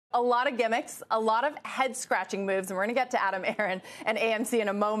A lot of gimmicks, a lot of head-scratching moves, and we're going to get to Adam Aron and AMC in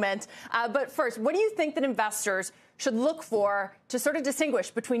a moment. But first, what do you think that investors should look for to sort of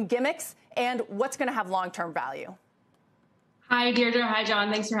distinguish between gimmicks and what's going to have long-term value? Hi, Deirdre. Hi, John.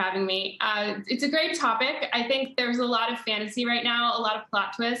 Thanks for having me. It's a great topic. I think there's a lot of fantasy right now, a lot of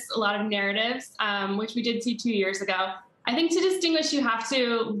plot twists, a lot of narratives, which we did see 2 years ago. I think to distinguish, you have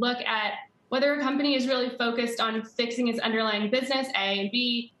to look at whether a company is really focused on fixing its underlying business, A, and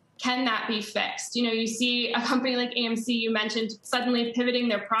B, can that be fixed? You know, you see a company like AMC, you mentioned, suddenly pivoting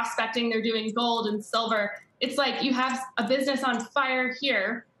their prospecting, they're doing gold and silver. It's like you have a business on fire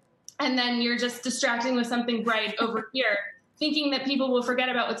here, and then you're just distracting with something bright over here, thinking that people will forget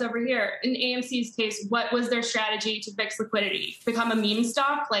about what's over here. In AMC's case, what was their strategy to fix liquidity? Become a meme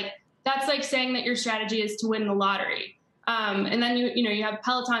stock? Like, that's like saying that your strategy is to win the lottery. And then you have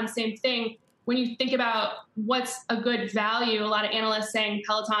Peloton, same thing. When you think about what's a good value, a lot of analysts saying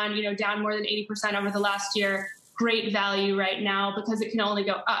Peloton, down more than 80% over the last year, great value right now because it can only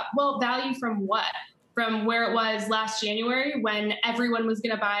go up. Well, value from what? From where it was last January when everyone was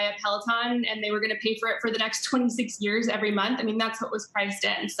going to buy a Peloton and they were going to pay for it for the next 26 years every month. I mean, that's what was priced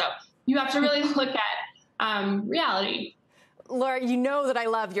in. So you have to really look at reality. Laura, you know that I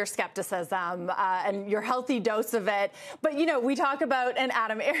love your skepticism and your healthy dose of it. But, we talk about an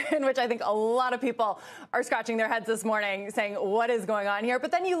Adam Aron, which I think a lot of people are scratching their heads this morning saying, what is going on here?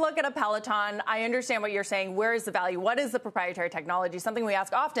 But then you look at a Peloton. I understand what you're saying. Where is the value? What is the proprietary technology? Something we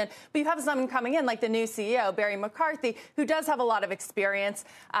ask often. But you have someone coming in like the new CEO, Barry McCarthy, who does have a lot of experience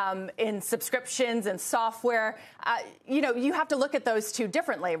in subscriptions and software. You have to look at those two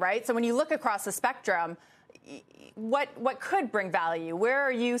differently, right? So when you look across the spectrum, what could bring value? Where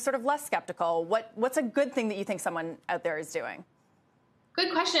are you sort of less skeptical? What's a good thing that you think someone out there is doing?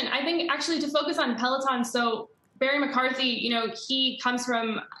 Good question. I think actually to focus on Peloton, so Barry McCarthy, he was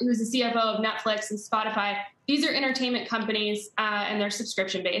the CFO of Netflix and Spotify. These are entertainment companies and they're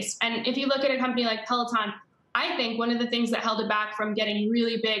subscription based. And if you look at a company like Peloton, I think one of the things that held it back from getting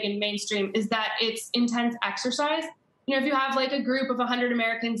really big and mainstream is that it's intense exercise. If you have like a group of 100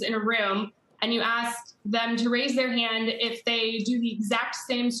 Americans in a room, and you ask them to raise their hand if they do the exact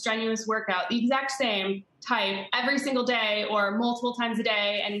same strenuous workout, the exact same type every single day or multiple times a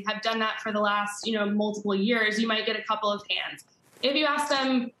day, and have done that for the last, multiple years, you might get a couple of hands. If you ask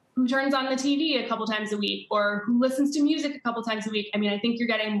them who turns on the TV a couple times a week or who listens to music a couple times a week, I think you're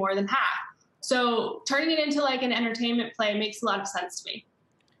getting more than half. So turning it into like an entertainment play makes a lot of sense to me.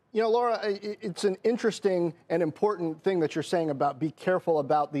 Laura, it's an interesting and important thing that you're saying about be careful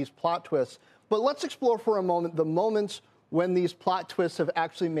about these plot twists. But let's explore for a moment the moments when these plot twists have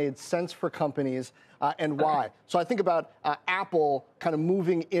actually made sense for companies and why. So I think about Apple kind of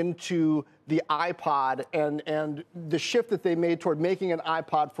moving into the iPod and the shift that they made toward making an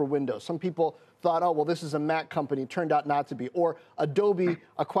iPod for Windows. Some people thought, oh, well, this is a Mac company. Turned out not to be. Or Adobe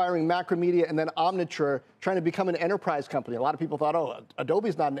acquiring Macromedia and then Omniture trying to become an enterprise company. A lot of people thought, oh,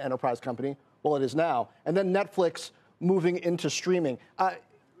 Adobe's not an enterprise company. Well, it is now. And then Netflix moving into streaming.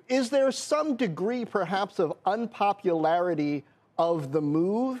 Is there some degree, perhaps, of unpopularity of the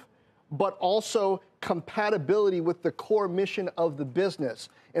move, but also compatibility with the core mission of the business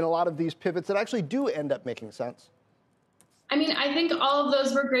in a lot of these pivots that actually do end up making sense? I think all of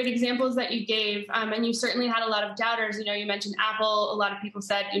those were great examples that you gave, and you certainly had a lot of doubters. You mentioned Apple. A lot of people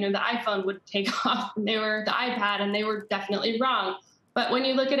said, the iPhone would take off, and they were the iPad, and they were definitely wrong. But when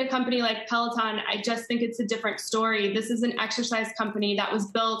you look at a company like Peloton, I just think it's a different story. This is an exercise company that was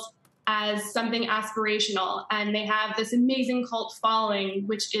built as something aspirational, and they have this amazing cult following,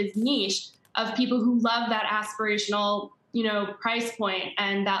 which is niche, of people who love that aspirational, price point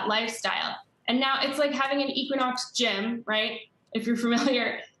and that lifestyle. And now it's like having an Equinox gym, right? If you're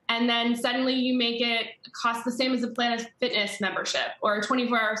familiar. And then suddenly you make it cost the same as a Planet Fitness membership or a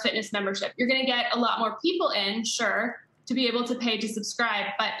 24-hour fitness membership. You're going to get a lot more people in, sure, to be able to pay to subscribe,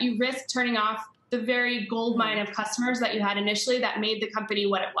 but you risk turning off the very gold mine of customers that you had initially that made the company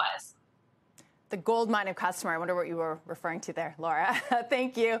what it was. The gold mine of customer. I wonder what you were referring to there, Laura.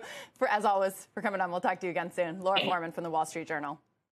 Thank you, as always, for coming on. We'll talk to you again soon. Laura Foreman from the Wall Street Journal.